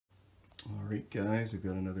Alright guys, I've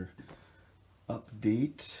got another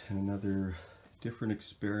update and another different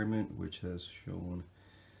experiment which has shown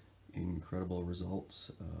incredible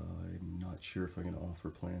results. I'm not sure if I'm going to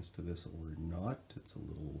offer plans to this or not. It's a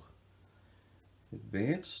little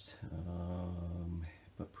advanced,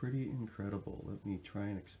 but pretty incredible. Let me try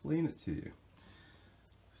and explain it to you.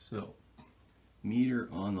 So, meter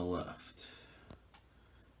on the left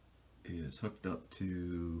is hooked up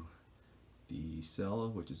to the cell,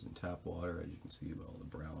 which is in tap water, as you can see by all the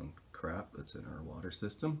brown crap that's in our water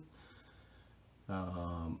system.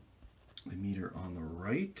 The meter on the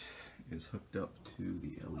right is hooked up to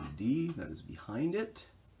the LED that is behind it.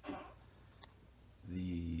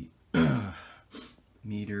 The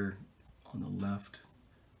meter on the left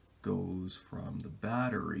goes from the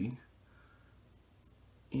battery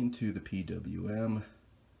into the PWM,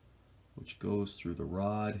 which goes through the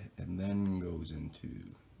rod and then goes into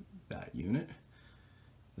that unit.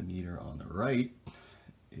 The meter on the right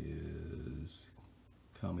is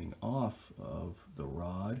coming off of the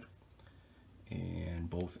rod, and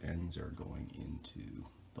both ends are going into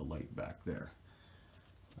the light back there.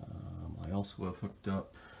 I also have hooked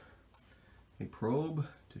up a probe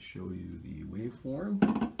to show you the waveform,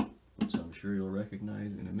 which I'm sure you'll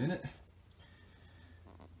recognize in a minute.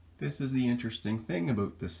 This is the interesting thing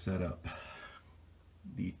about this setup.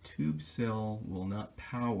 The tube cell will not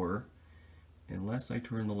power unless I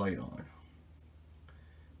turn the light on.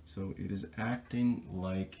 So it is acting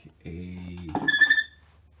like a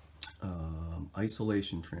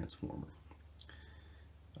isolation transformer.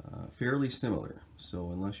 Fairly similar.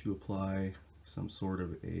 So unless you apply some sort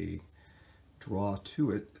of a draw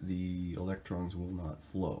to it, the electrons will not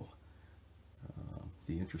flow.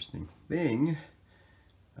 The interesting thing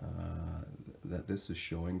that this is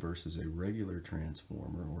showing versus a regular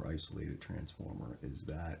transformer or isolated transformer is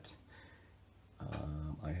that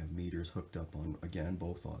I have meters hooked up on, again,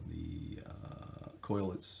 both on the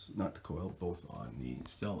coil, it's not the coil, both on the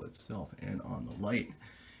cell itself and on the light.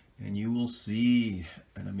 And you will see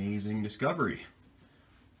an amazing discovery.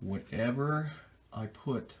 Whatever I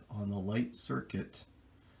put on the light circuit,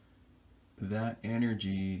 that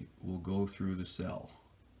energy will go through the cell.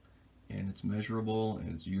 And it's measurable,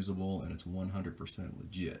 and it's usable, and it's 100%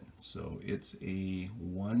 legit. So it's a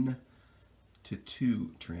 1 to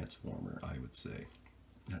 2 transformer, I would say,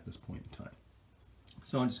 at this point in time.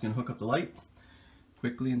 So I'm just going to hook up the light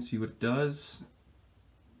quickly and see what it does.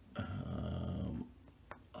 I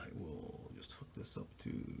will just hook this up to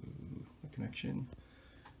the connection,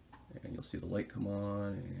 and you'll see the light come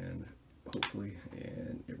on, and hopefully,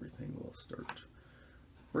 and everything will start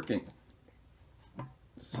working.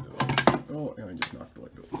 So, oh, and I just knocked the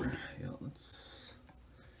light over. Yeah, that's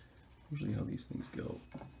usually how these things go.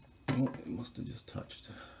 Oh, it must have just touched.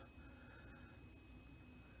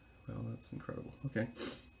 Well, that's incredible. Okay.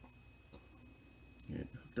 It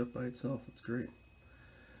hooked up by itself. That's great.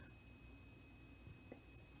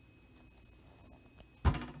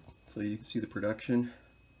 So you can see the production.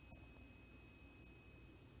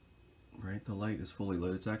 Right, the light is fully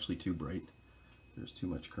lit. It's actually too bright. There's too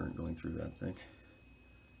much current going through that thing.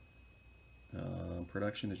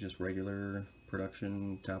 Production is just regular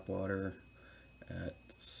production tap water at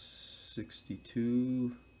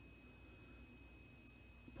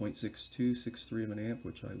 62.6263 of an amp,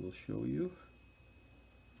 which I will show you.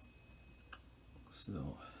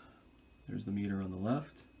 So there's the meter on the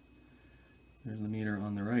left, there's the meter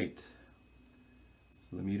on the right.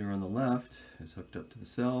 So the meter on the left is hooked up to the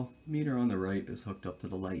cell, the meter on the right is hooked up to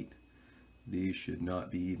the light. These should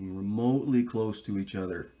not be even remotely close to each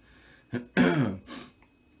other.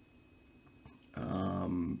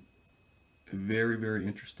 Very, very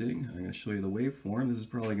interesting. I'm going to show you the waveform. This is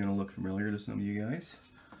probably going to look familiar to some of you guys.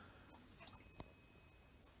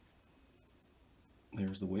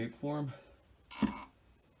 There's the waveform.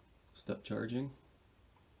 Step charging.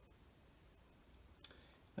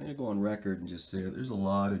 I'm going to go on record and just say that there's a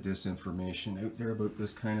lot of disinformation out there about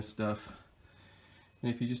this kind of stuff.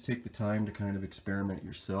 And if you just take the time to kind of experiment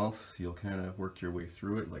yourself, you'll kind of work your way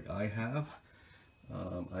through it like I have.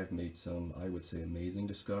 I've made some, I would say, amazing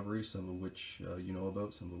discoveries, some of which you know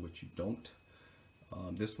about, some of which you don't.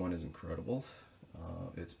 This one is incredible.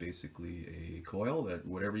 It's basically a coil that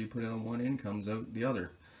whatever you put in on one end comes out the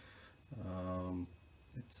other.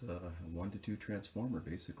 It's a 1 to 2 transformer,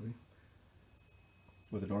 basically.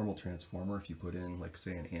 With a normal transformer, if you put in, like,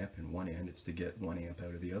 say, an amp in one end, it's to get 1 amp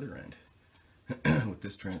out of the other end. With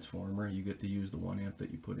this transformer, you get to use the 1 amp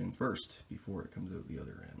that you put in first before it comes out the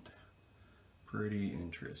other end. Pretty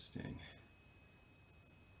interesting.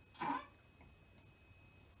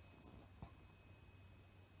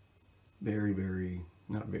 Very, very,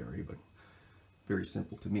 not very, but Very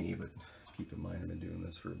simple to me, but keep in mind I've been doing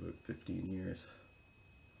this for about 15 years.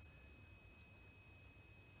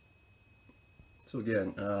 So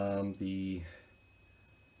again, the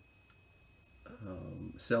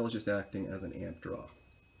cell is just acting as an amp draw.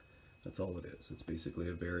 That's all it is. It's basically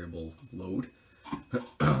a variable load.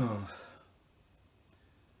 And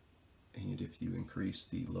if you increase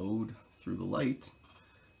the load through the light,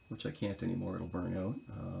 which I can't anymore, it'll burn out,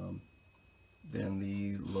 then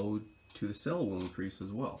the load to the cell will increase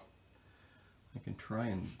as well. I can try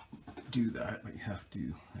and do that, but I have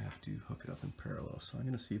to hook it up in parallel. So I'm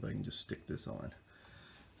going to see if I can just stick this on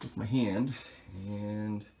with my hand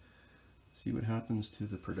and see what happens to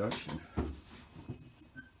the production.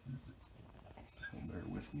 So bear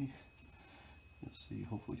with me. Let's see,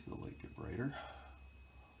 hopefully the light get brighter.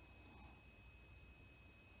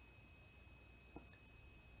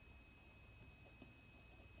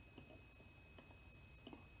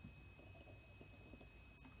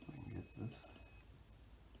 This.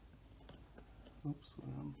 Oops,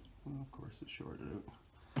 well, of course it shorted out.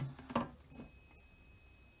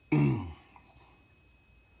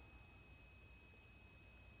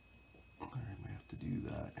 Alright, I have to do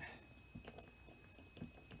that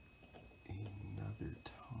another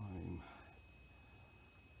time.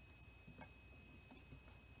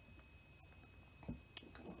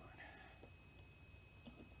 Come on.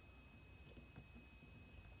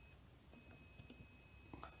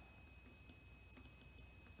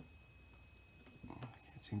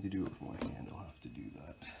 Seem to do it with one hand. I'll have to do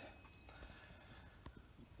that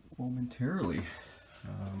momentarily.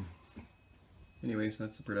 Anyways,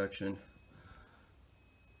 that's the production.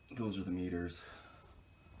 Those are the meters.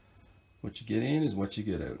 What you get in is what you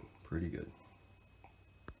get out. Pretty good.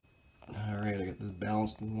 Alright, I got this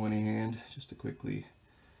balanced in one hand. Just to quickly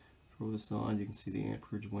throw this on, you can see the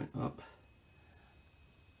amperage went up.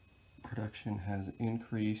 Production has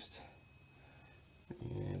increased.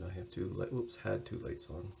 And I have had two lights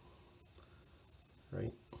on,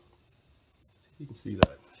 right? So you can see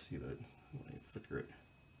that. See that when I flick